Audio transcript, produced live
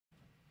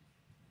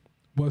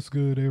What's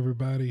good,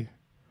 everybody?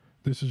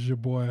 This is your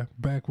boy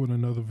back with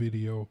another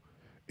video.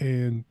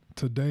 And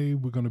today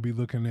we're going to be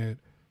looking at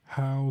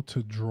how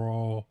to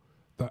draw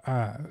the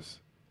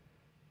eyes,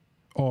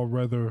 or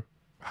rather,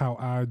 how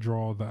I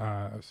draw the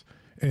eyes.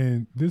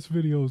 And this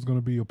video is going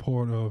to be a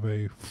part of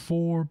a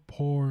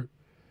 4-part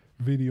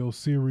video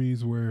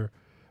series where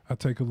I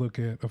take a look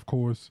at, of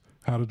course,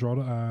 how to draw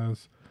the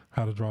eyes,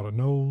 how to draw the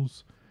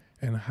nose,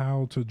 and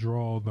how to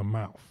draw the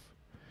mouth.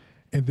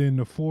 And then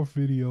the fourth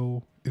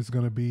video is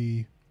going to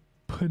be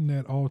putting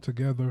that all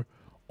together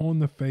on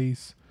the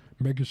face,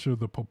 making sure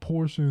the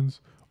proportions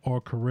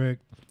are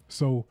correct.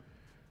 So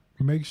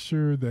make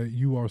sure that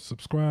you are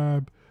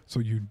subscribed so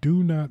you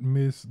do not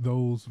miss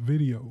those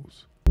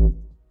videos.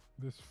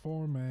 This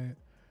format,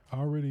 I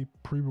already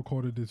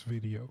pre-recorded this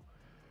video.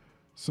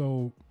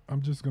 So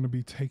I'm just going to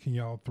be taking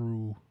y'all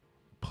through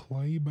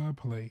play by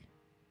play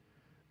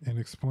and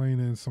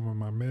explaining some of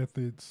my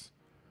methods,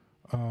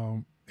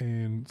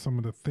 and some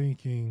of the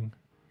thinking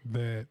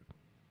that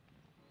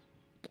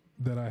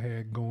I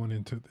had going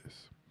into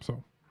this.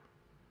 So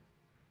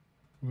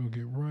we'll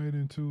get right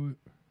into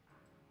it.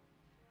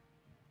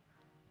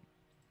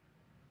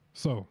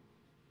 So,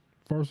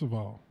 first of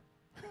all,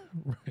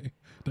 right,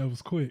 that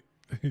was quick.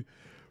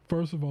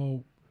 First of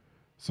all,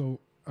 so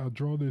I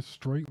draw this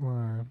straight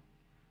line.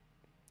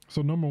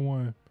 So number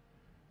one,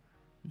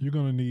 you're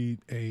gonna need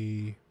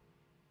a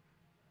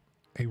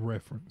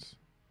reference.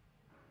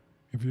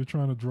 If you're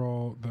trying to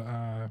draw the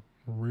eye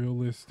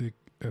realistic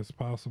as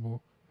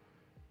possible,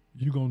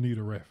 you're gonna need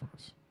a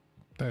reference.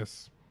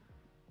 That's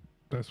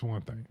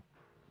one thing.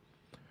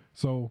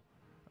 So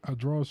I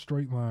draw a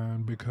straight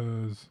line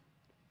because,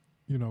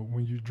 you know,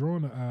 when you're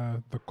drawing the eye,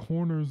 the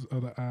corners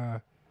of the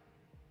eye,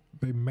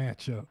 they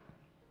match up.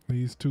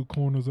 These two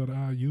corners of the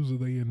eye,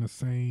 usually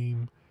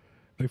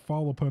they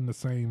fall upon the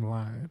same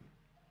line,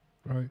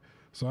 right?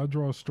 So I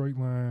draw a straight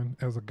line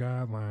as a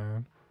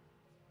guideline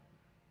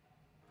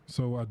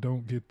so I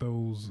don't get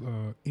those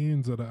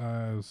ends of the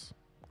eyes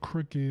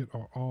crooked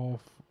or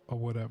off or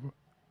whatever.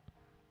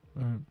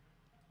 Right.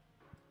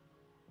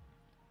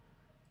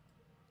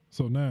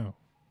 So now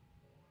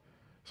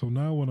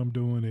what I'm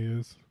doing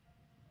is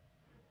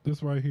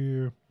this right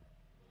here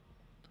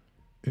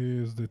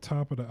is the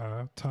top of the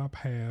eye, top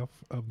half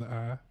of the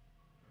eye.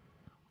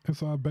 And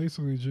so I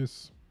basically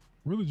just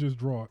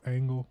draw an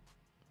angle.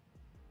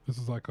 This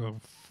is like a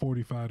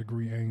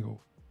 45-degree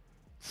angle.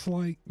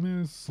 Slight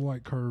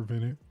curve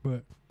in it,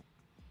 but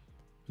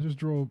I just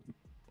draw a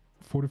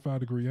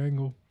 45-degree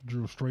angle,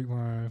 drew a straight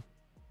line,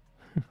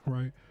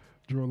 right?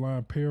 Drew a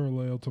line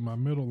parallel to my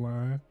middle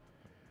line,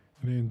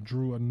 and then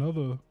drew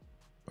another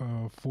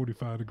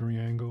 45-degree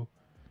angle,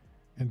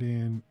 and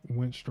then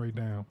went straight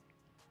down.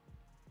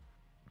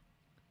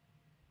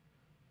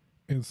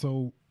 And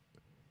so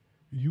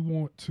you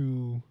want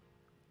to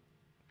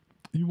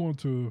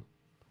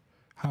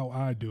how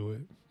I do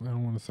it. I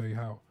don't want to say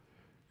how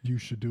you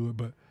should do it,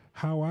 but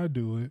how I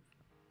do it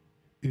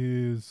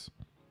is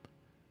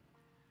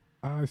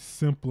I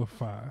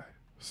simplify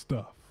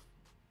stuff.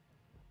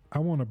 I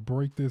want to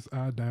break this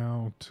eye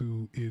down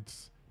to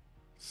its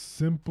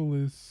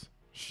simplest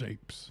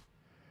shapes.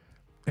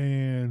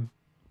 And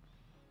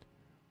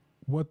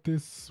what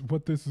this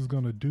is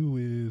going to do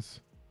is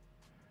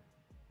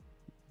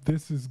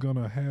this is going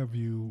to have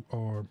you,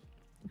 or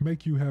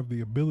make you have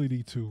the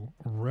ability to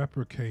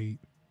replicate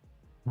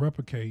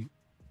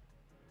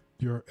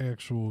your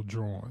actual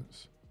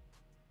drawings.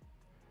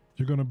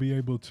 You're going to be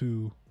able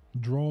to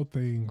draw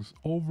things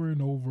over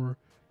and over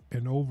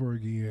and over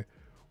again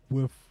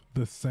with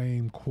the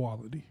same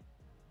quality.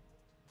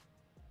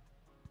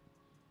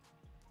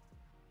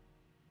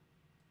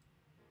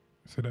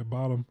 So that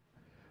bottom,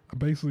 I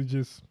basically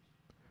just,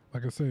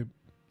 like I said,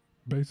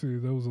 basically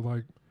those are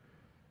like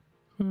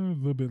a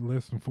little bit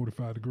less than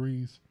 45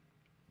 degrees.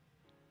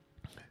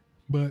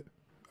 But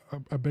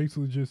I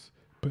basically just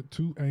put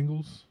two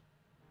angles.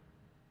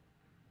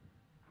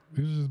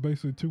 It's just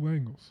basically two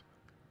angles.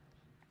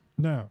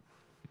 Now,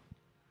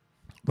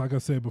 like I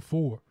said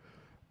before,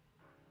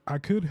 I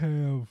could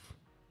have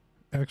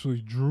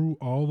actually drew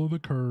all of the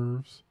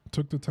curves,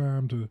 took the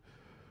time to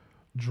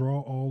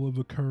draw all of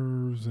the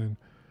curves and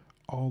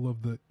all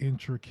of the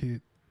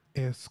intricate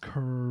S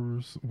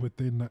curves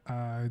within the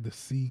eye, the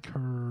C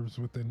curves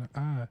within the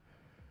eye.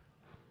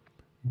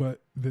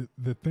 But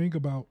the thing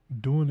about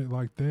doing it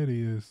like that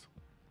is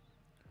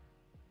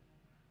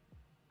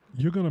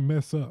you're going to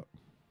mess up.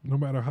 No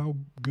matter how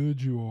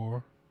good you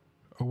are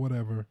or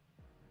whatever,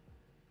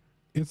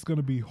 it's going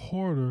to be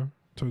harder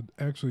to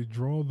actually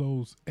draw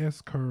those S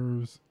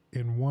curves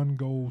in one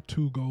goal,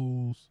 two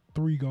goals,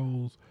 three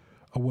goals,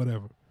 or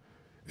whatever.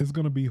 It's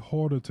going to be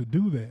harder to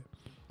do that.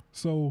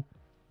 So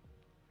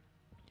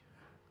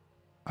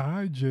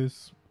I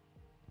just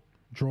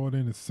draw it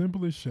in the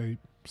simplest shape,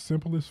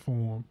 simplest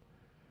form,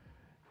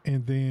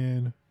 and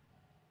then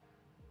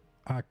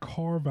I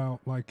carve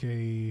out like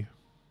a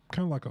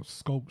kind of like a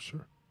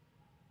sculpture,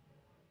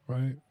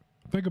 right?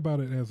 Think about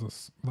it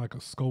as like a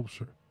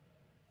sculpture.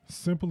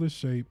 Simplest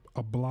shape,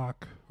 a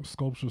block. A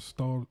sculpture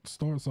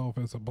starts off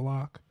as a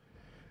block,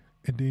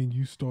 and then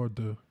you start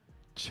to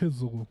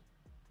chisel,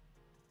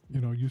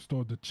 you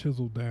start to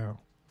chisel down.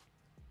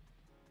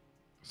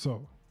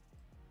 So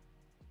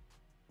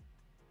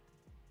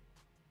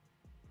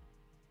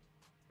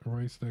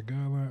erase that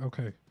guideline.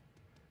 Okay.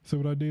 So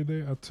what I did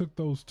there, I took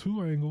those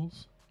two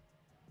angles.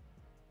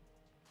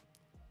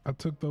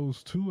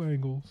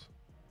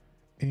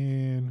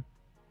 And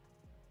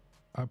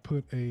I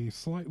put a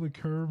slightly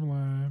curved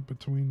line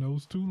between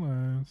those two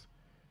lines,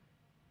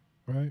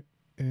 right?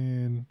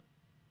 And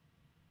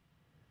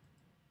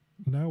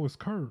now it's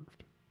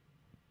curved.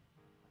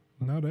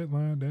 Now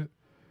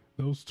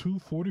those two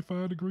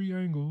 45-degree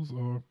angles,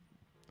 or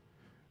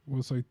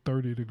we'll say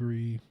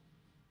 30-degree,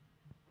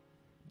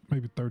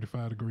 maybe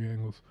 35-degree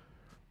angles.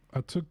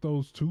 I took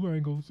those two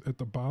angles at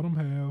the bottom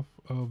half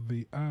of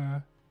the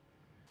eye,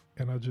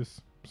 and I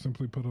just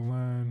simply put a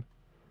line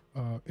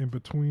in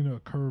between, a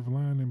curved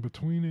line in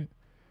between it.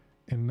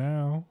 And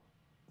now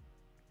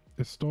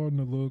it's starting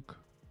to look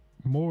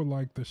more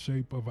like the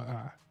shape of an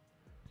eye.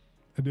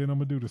 And then I'm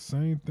going to do the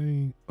same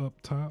thing up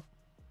top.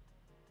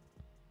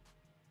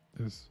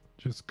 It's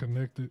just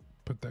connected,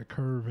 put that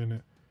curve in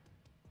it.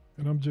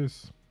 And I'm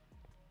just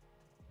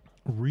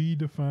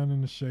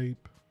redefining the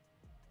shape.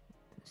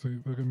 See,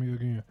 look at me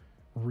again.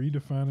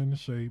 Redefining the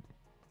shape.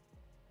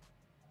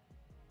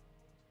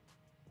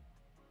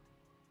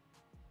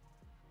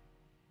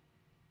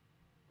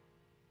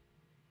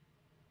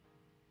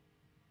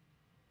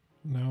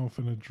 Now I'm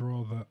finna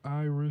draw the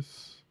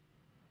iris.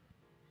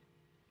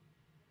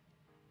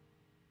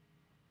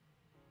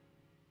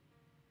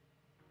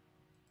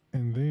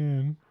 And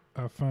then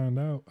I find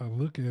out, I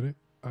look at it,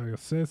 I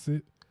assess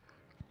it,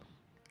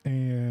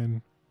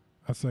 and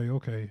I say,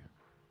 okay,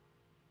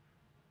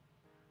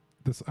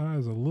 this eye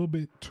is a little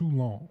bit too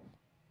long.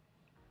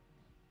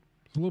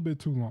 It's a little bit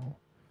too long.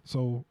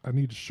 So I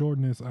need to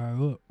shorten this eye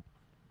up.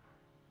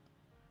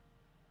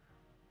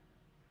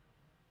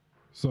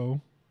 So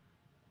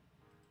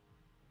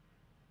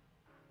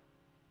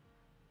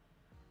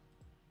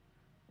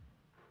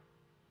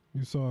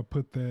you saw I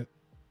put that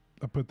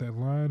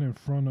line in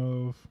front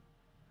of,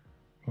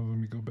 oh, let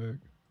me go back.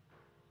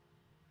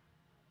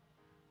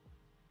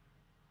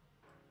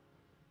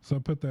 So I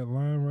put that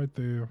line right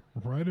there,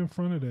 right in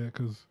front of that,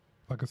 because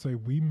like I say,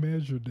 we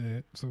measured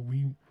that, so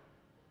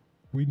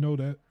we know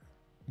that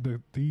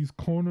these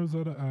corners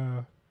of the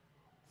eye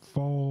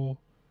fall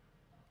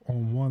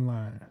on one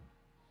line.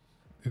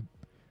 It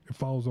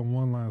falls on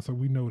one line, so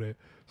we know that.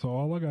 So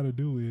all I got to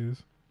do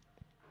is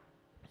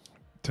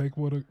take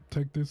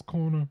this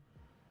corner,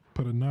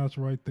 put a notch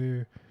right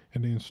there,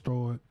 and then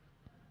start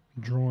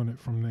drawing it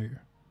from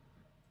there.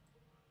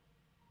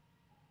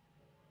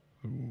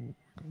 So we're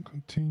gonna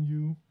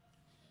continue.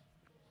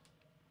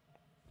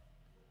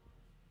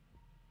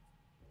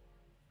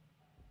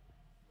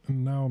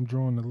 And now I'm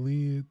drawing the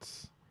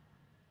lids.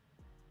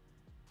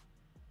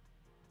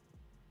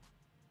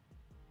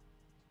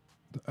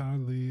 The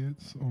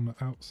eyelids on the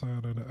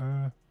outside of the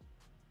eye.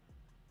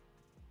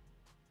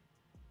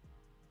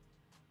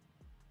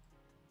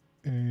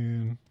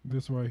 And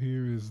this right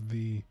here is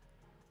the,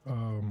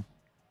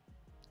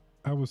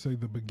 I would say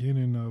the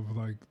beginning of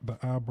like the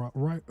eyebrow,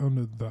 right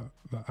under the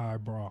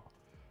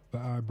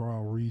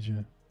eyebrow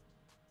region.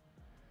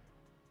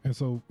 And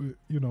so,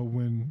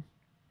 when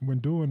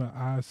doing an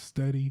eye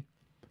study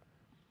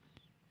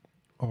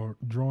or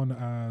drawing the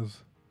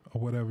eyes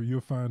or whatever,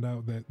 you'll find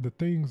out that the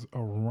things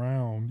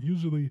around,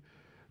 usually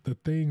the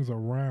things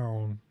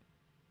around,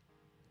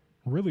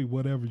 really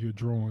whatever you're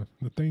drawing,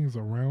 the things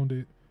around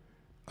it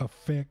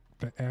affect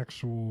the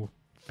actual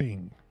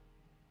thing,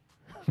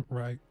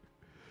 right?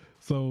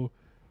 So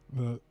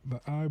the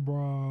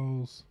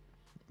eyebrows,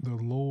 the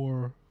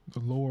lower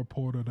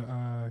part of the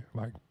eye,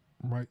 like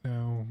right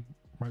down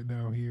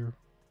here,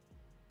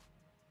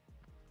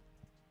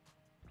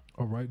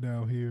 or right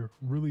down here,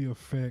 really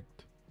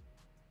affect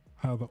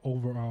how the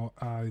overall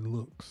eye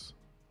looks.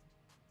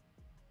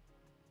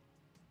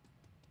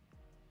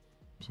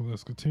 So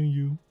let's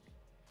continue.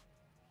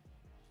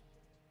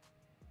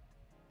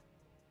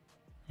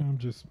 I'm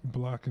just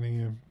blocking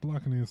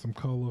in some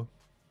color,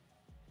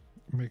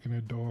 making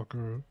it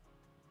darker.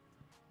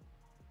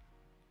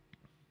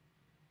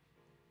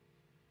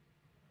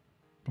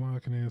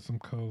 Blocking in some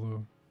color.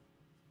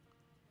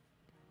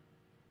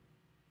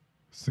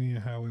 Seeing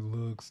how it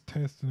looks,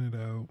 testing it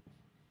out.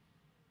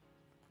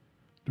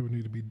 Do it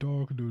need to be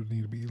darker? Do it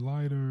need to be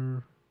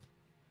lighter?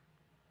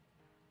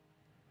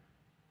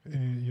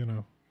 And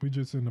we're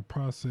in the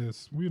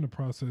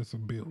process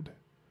of building,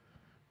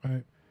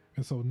 right?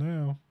 And so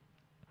now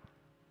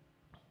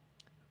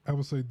I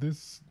would say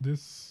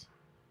this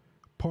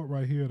part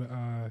right here of the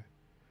eye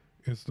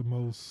is the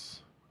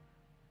most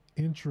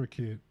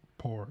intricate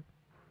part.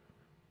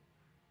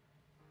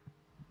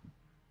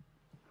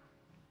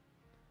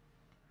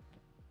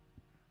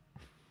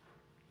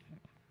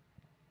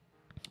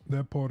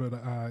 That part of the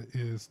eye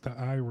is the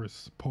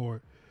iris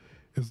part,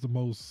 is the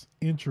most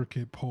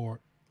intricate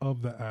part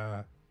of the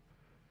eye.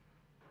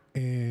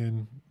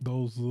 And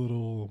those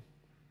little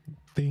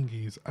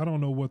thingies, I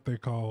don't know what they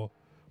call.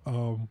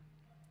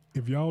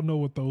 If y'all know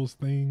what those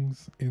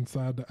things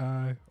inside the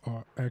eye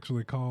are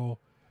actually called,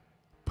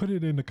 put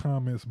it in the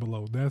comments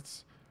below.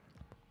 That's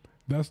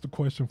the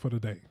question for the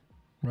day,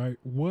 right?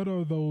 What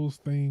are those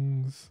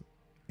things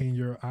in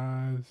your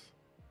eyes,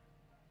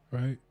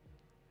 right?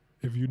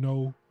 If you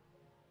know,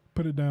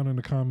 put it down in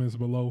the comments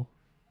below,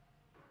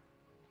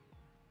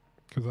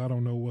 because I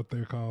don't know what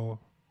they're called.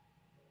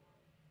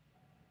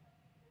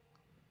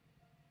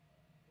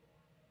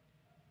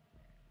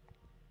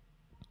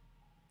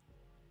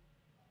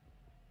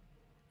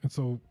 And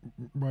so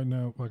right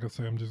now, like I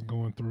say, I'm just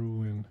going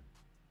through and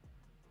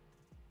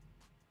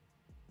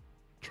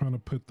trying to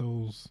put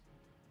those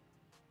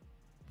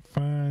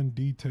fine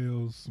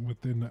details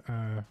within the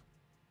eye.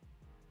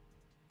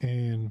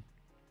 And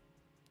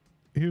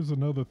here's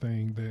another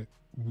thing that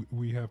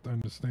we have to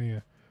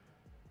understand.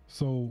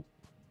 So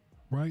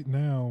right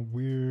now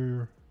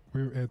we're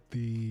at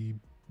the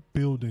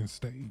building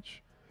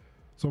stage.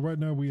 So right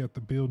now we at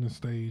the building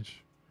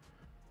stage.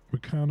 We're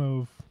kind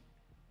of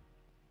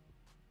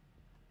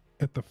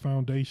at the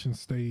foundation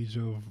stage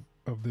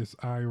of this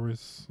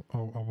iris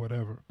or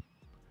whatever.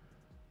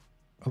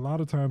 A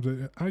lot of times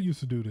I used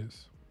to do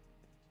this.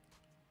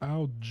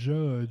 I'll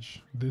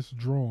judge this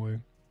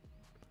drawing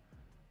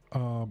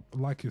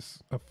like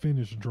it's a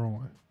finished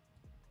drawing.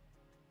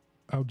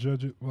 I'll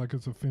judge it like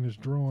it's a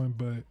finished drawing,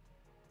 but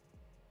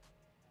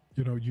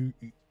you know,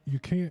 you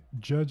can't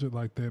judge it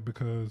like that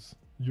because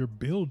you're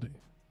building.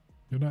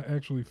 You're not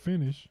actually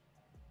finished.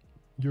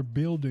 You're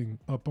building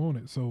up on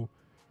it. So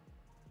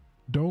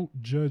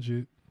don't judge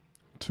it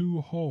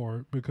too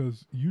hard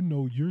because you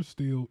know you're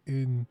still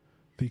in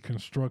the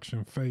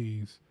construction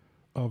phase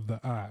of the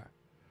eye.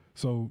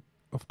 So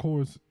of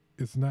course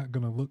it's not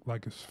going to look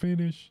like it's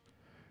finished.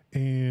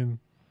 And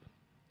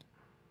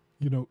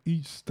you know,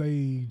 each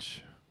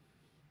stage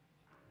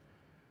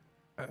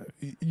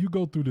you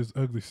go through this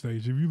ugly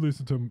stage. If you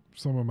listen to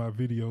some of my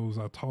videos,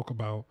 I talk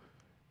about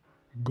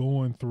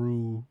going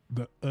through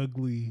the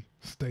ugly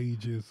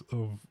stages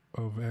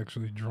of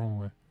actually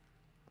drawing.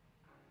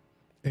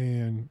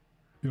 And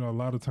you know, a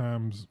lot of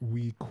times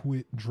we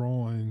quit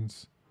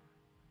drawings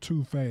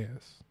too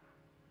fast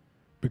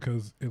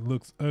because it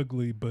looks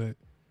ugly, but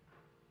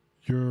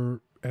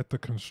you're at the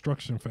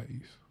construction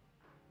phase.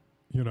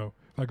 You know,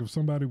 like if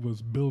somebody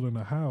was building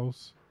a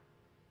house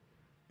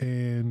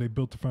and they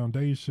built the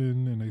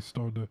foundation and they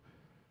started to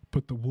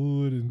put the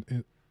wood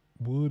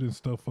and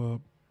stuff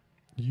up,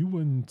 you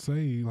wouldn't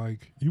say,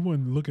 like, you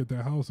wouldn't look at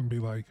that house and be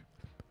like,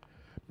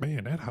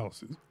 man, that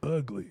house is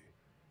ugly.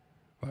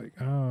 Like,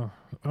 I'm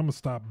gonna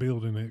stop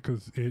building it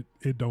because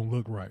it don't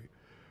look right.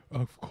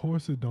 Of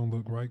course it don't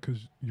look right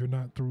because you're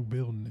not through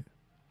building it.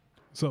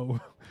 So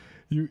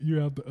you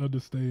have to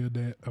understand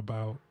that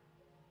about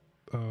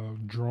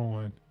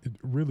drawing,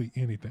 really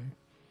anything.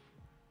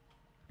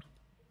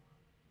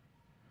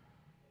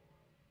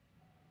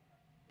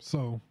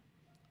 So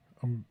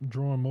I'm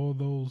drawing more of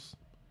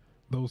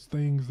those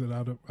things that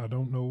I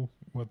don't know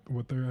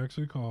what they're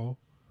actually called.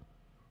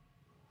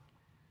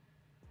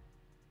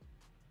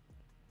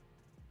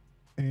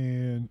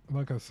 And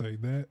like I say,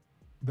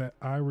 that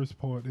iris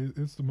part,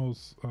 it's the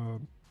most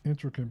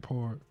intricate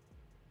part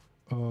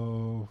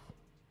of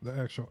the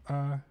actual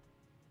eye.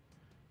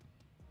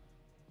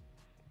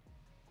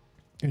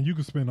 And you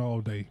can spend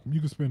all day. You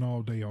can spend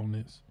all day on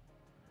this,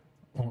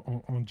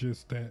 on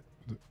just that,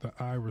 the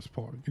iris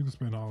part. You can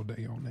spend all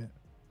day on that.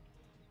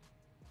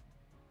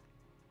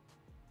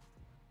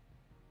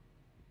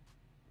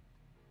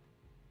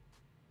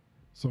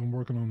 So I'm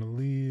working on the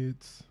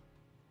lids.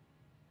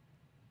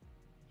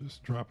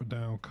 Just drop it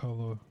down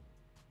color.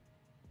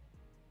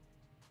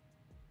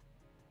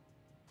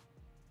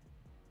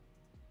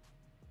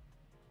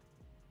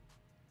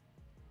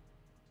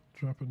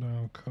 Drop it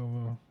down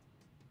color.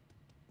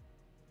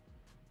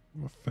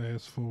 I'm gonna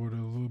fast forward it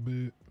a little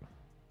bit.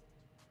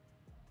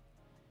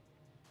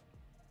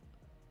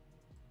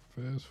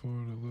 Fast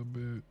forward a little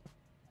bit.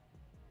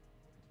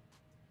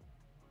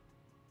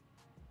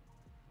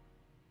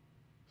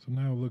 So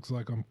now it looks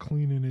like I'm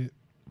cleaning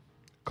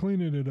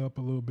it up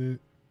a little bit.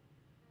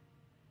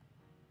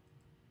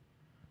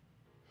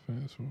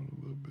 Fast forward a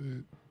little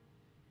bit.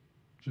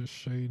 Just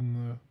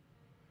shading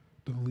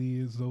the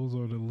lids. Those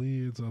are the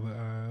lids of the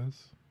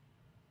eyes.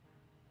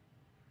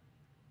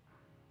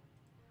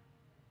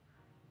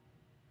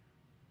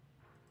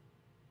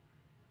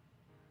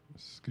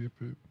 Skip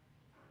it.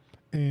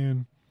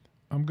 And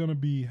I'm gonna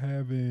be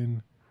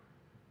having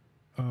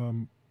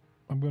I'm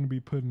gonna be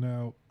putting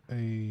out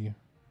a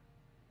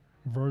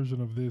version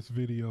of this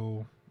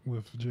video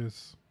with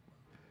just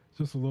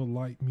a little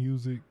light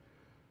music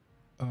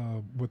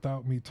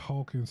without me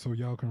talking, so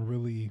y'all can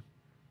really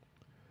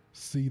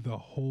see the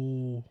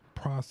whole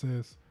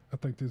process. I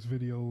think this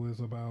video is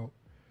about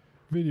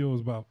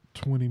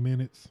 20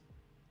 minutes.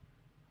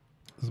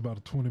 It's about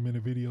a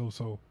 20-minute video,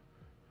 so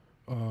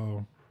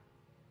I'm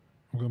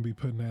gonna be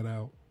putting that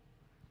out.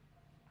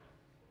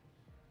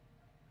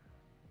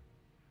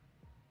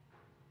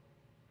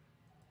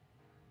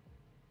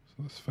 So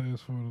let's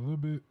fast forward a little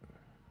bit.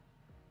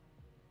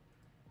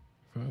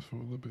 Fast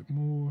forward a little bit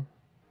more.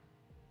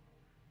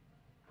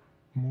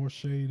 more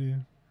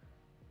shading.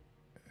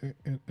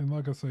 And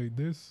like I say,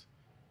 this,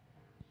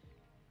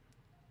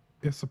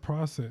 it's a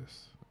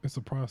process. It's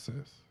a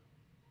process.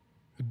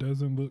 It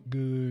doesn't look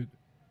good,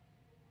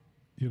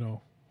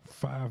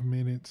 5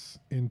 minutes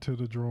into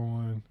the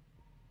drawing,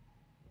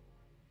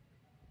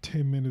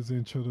 10 minutes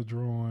into the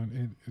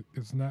drawing.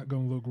 It's not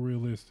going to look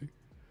realistic.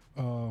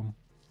 Um,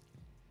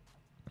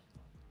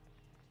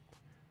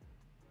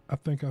 I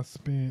think I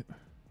spent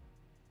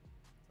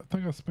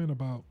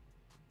about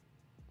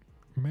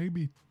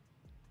maybe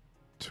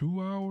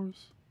 2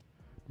 hours,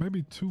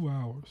 maybe 2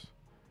 hours,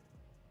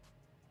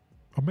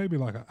 or maybe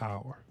like an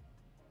hour.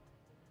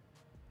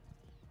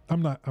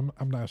 I'm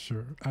not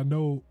sure. I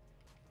know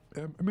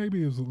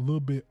maybe it was a little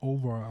bit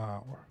over an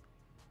hour,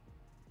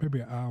 maybe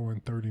an hour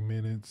and 30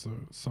 minutes or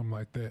something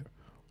like that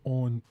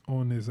on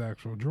this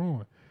actual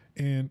drawing,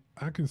 and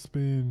I can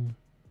spend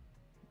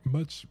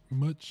much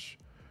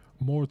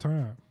more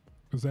time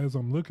because as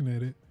I'm looking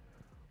at it,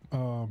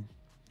 well,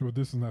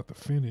 this is not the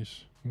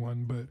finished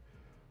one, but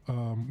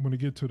when I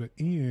get to the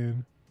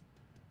end,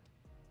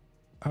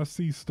 I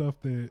see stuff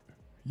that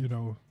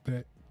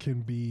that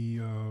can be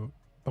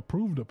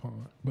approved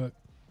upon. But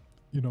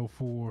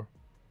for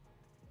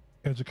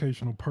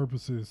educational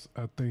purposes,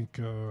 I think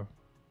I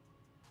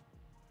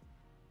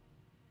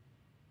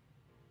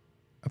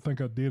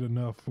did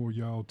enough for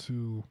y'all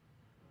to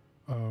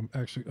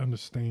actually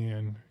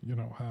understand,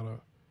 how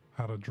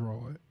to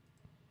draw it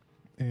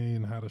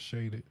and how to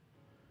shade it,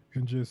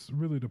 and just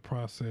really the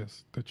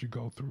process that you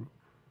go through.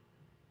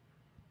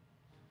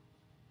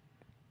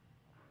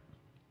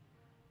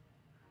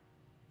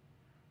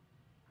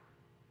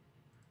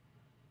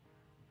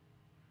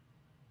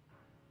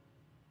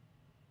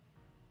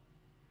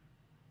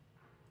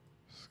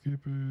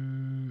 Skip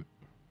it.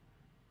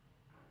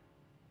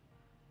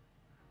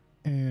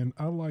 And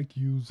I like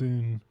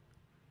using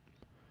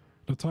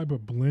the type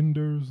of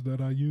blenders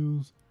that I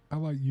use. I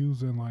like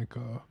using like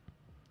a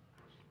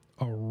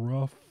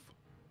rough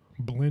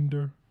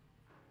blender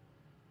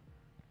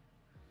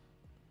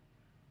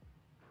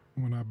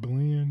when I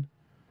blend.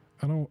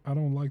 I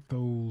don't like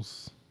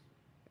those.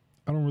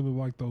 I don't really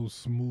like those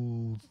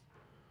smooth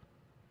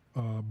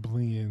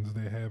blends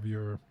that have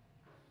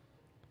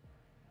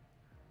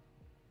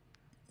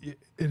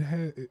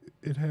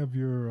it have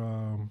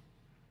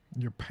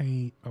your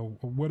paint or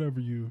whatever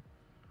you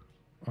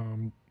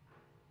um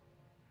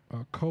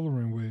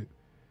coloring with.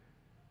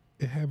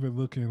 It have it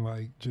looking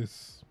like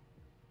just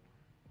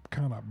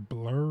kind of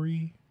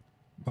blurry,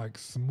 like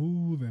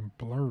smooth and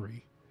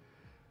blurry.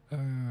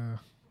 I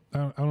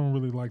don't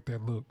really like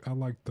that look. I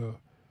like the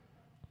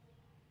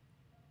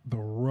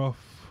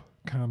rough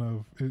kind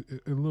of.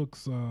 It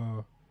looks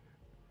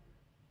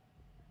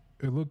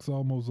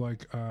almost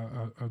like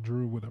I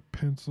drew with a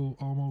pencil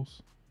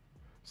almost.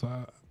 So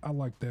I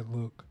like that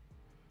look.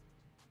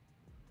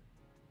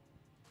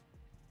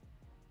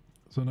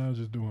 So now I'm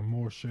just doing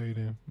more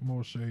shading,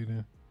 more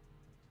shading.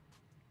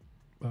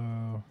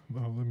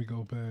 Let me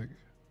go back.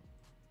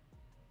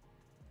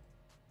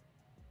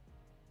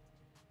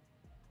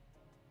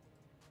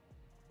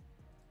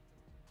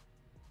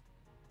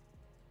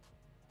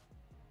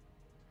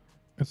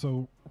 And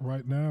so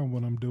right now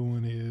what I'm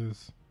doing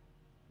is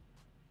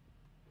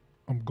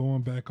I'm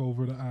going back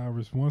over the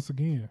iris once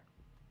again.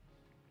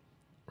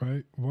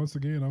 Right? Once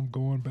again, I'm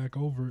going back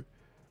over it.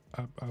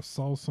 I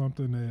saw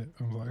something that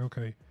I was like,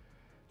 okay,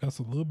 that's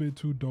a little bit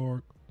too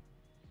dark.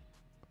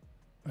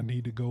 I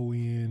need to go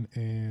in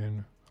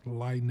and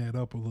lighten that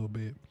up a little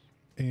bit.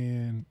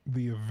 And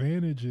the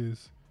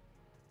advantages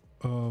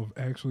of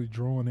actually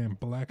drawing in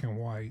black and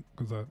white,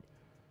 because I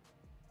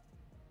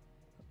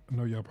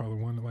know y'all probably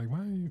wondering,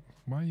 like,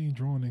 why you ain't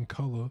drawing in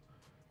color?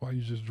 Why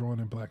you just drawing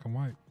in black and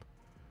white?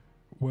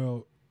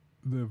 Well,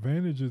 the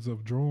advantages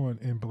of drawing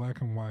in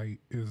black and white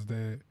is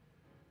that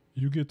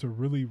you get to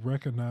really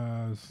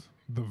recognize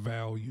the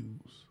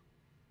values.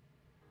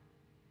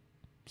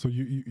 So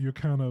you're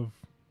kind of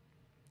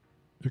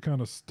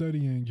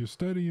studying. You're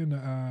studying the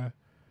eye.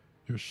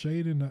 You're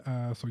shading the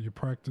eye. So you're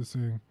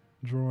practicing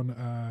drawing the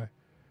eye.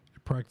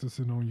 You're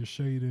practicing on your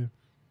shading,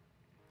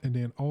 and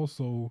then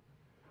also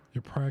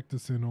you're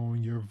practicing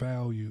on your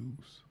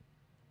values,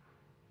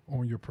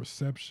 on your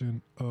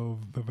perception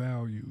of the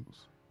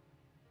values.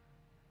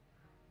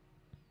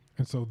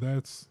 And so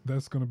that's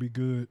going to be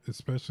good,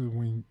 especially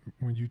when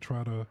you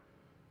try to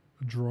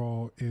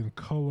draw in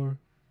color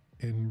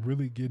and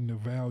really getting the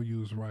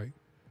values right.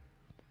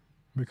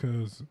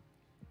 Because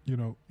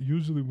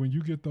usually when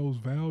you get those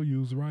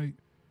values right,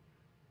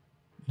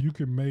 you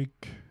can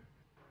make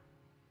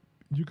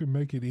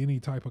it any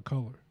type of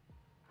color.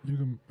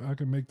 I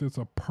can make this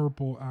a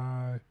purple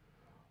eye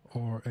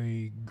or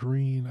a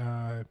green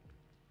eye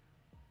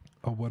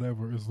or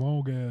whatever, as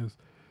long as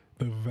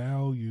the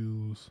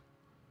values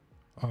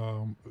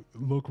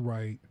look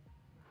right.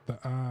 The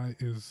eye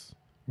is,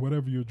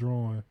 whatever you're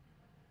drawing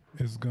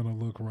is gonna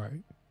look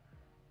right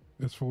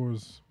as far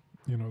as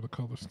the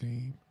color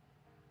scheme.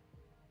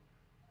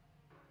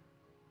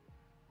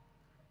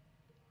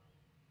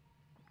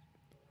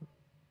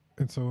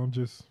 And so I'm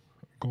just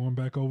going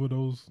back over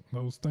those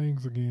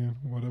things again,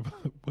 whatever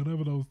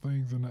whatever those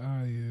things in the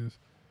eye is.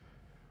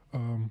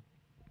 Um,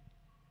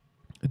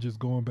 just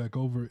going back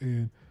over,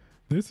 and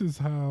this is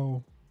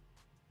how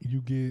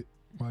you get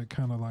like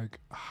kind of like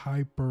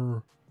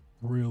hyper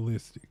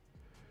realistic.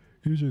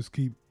 You just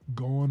keep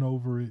going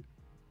over it.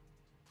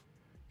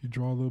 You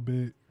draw a little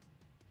bit,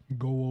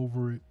 go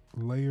over it,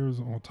 layers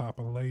on top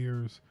of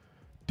layers,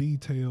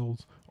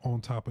 details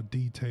on top of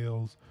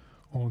details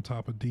on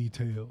top of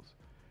details.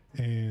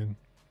 And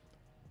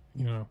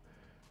you know,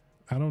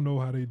 I don't know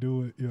how they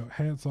do it. You know,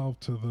 hats off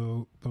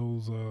to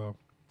those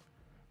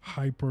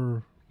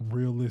hyper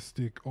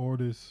realistic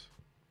artists.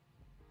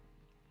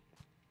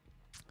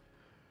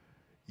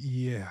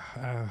 Yeah,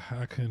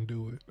 I couldn't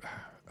do it.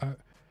 I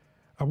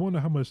I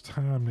wonder how much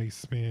time they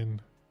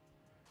spend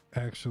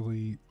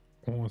actually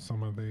on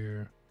some of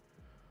their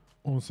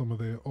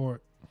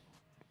art.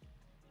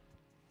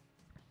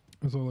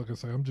 And so, like I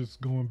say, I'm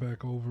just going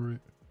back over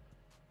it.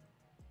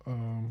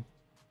 Um,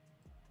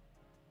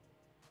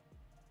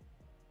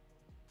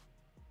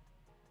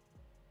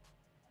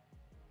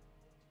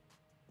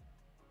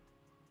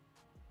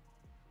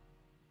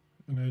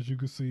 and as you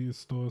can see, it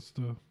starts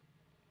to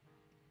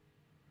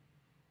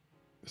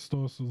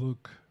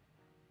look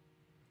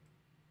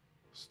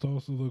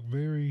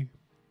very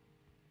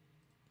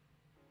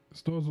it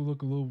starts to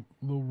look a little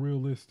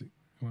realistic.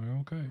 Like,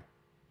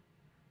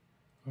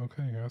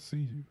 okay, I see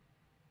you.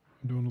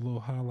 I'm doing a little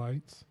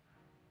highlights.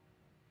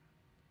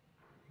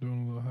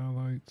 Doing a little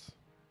highlights.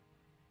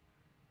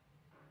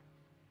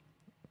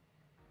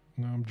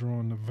 Now I'm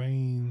drawing the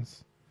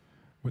veins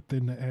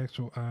within the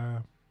actual eye.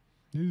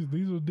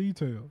 These are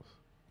details.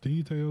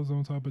 Details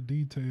on top of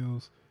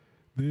details.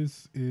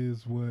 This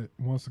is what,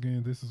 once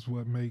again, this is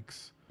what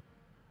makes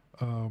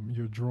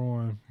your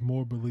drawing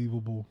more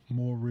believable,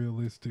 more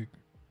realistic.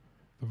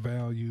 The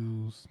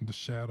values, the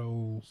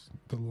shadows,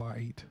 the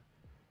light.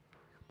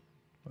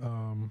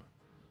 Um,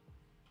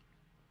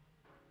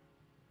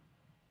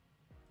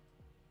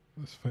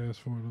 let's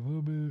fast forward a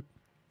little bit.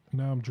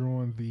 Now I'm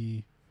drawing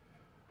the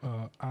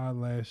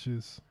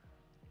eyelashes,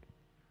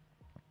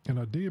 and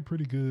I did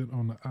pretty good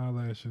on the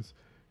eyelashes.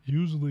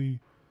 Usually,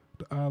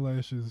 the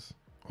eyelashes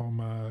on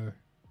my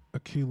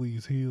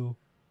Achilles heel.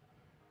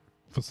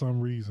 For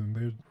some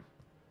reason,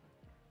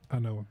 I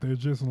know they're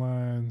just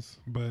lines,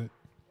 but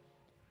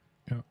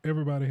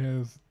everybody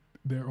has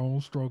their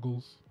own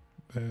struggles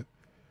that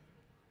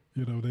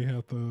they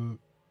have to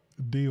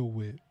deal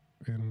with,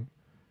 and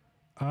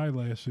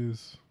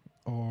eyelashes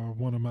are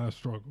one of my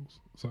struggles.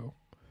 So,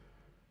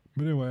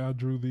 but anyway, I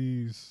drew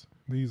these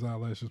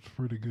eyelashes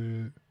pretty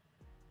good.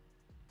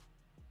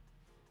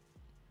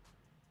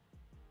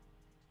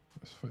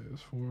 Let's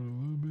fast forward a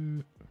little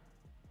bit.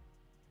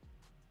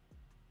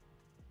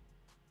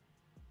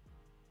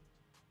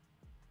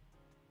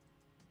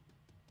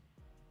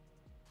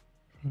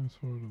 Fast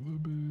forward a little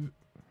bit.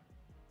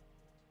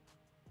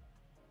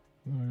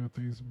 Now I got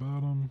these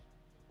bottom.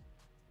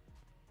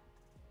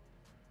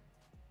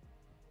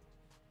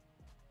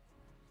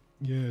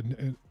 Yeah,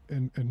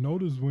 and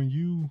notice when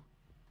you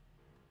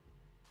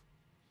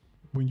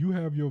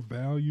have your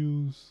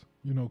values,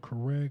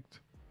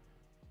 correct,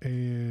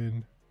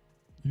 and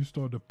you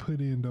start to put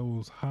in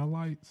those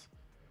highlights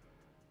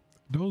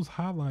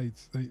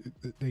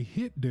they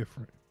hit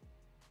different.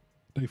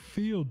 They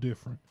feel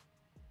different,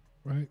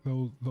 right?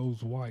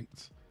 Those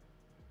whites.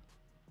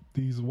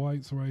 These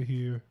whites right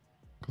here,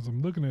 because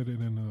I'm looking at it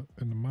in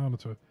the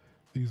monitor.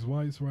 These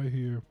whites right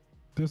here,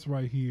 this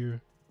right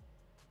here,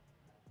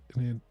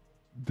 and then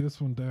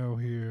this one down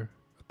here.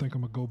 I think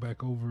I'm gonna go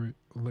back over it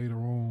later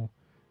on,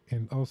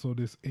 and also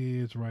this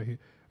edge right here.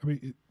 I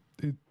mean,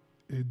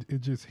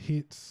 it just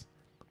hits.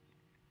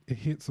 It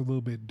hits a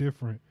little bit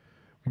different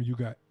when you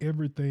got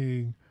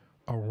everything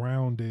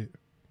around it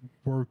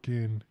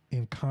working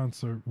in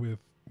concert with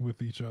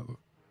each other.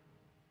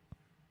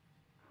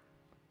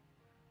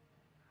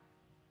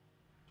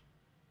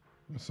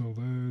 So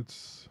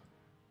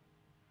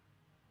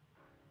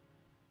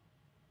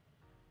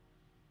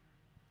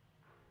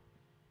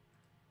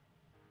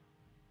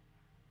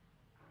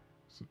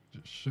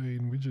just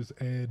shading. We just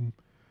adding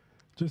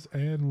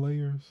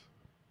layers,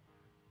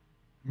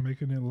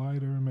 making it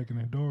lighter, making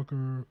it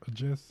darker,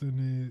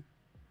 adjusting it.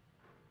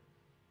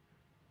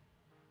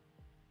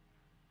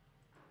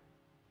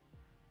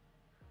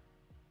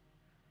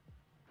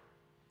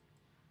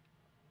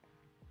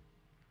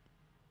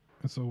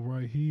 And so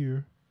right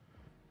here,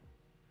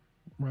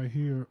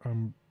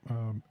 I'm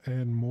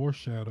adding more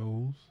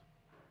shadows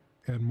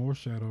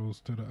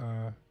to the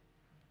eye,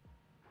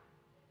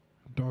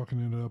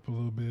 darkening it up a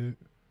little bit.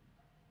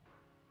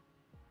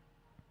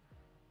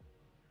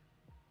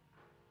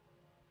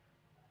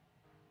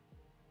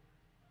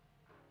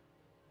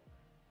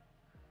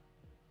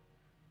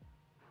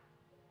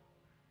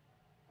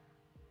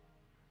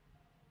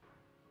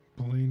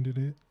 Blended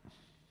it,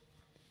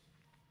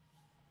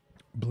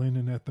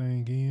 blending that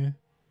thing in,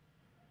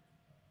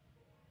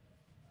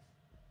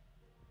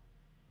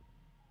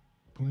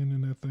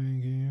 blending that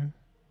thing in.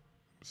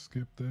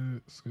 Skip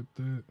that, skip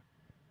that,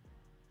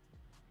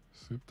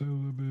 Sip that a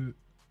little bit.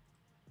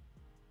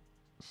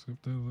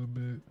 Sip that a little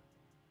bit.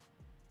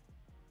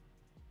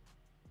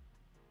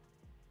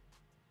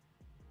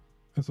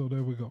 And so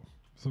there we go.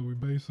 So we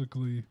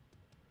basically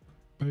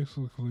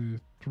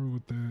through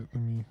with that.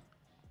 Let me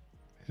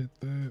hit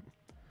that.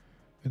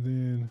 And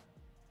then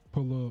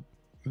pull up.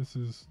 This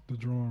is the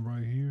drawing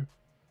right here.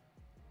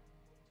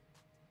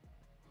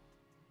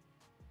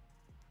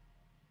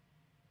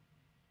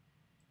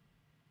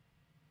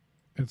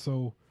 And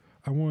so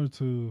I wanted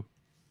to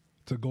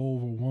go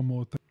over one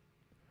more thing.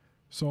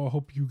 So I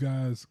hope you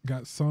guys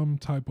got some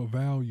type of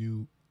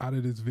value out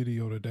of this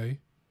video today.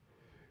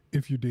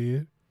 If you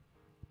did,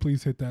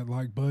 please hit that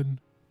like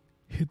button,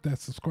 hit that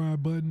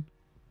subscribe button,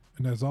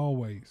 and as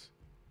always,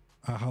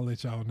 I'll holler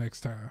at y'all next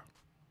time.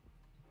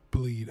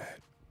 Believe that.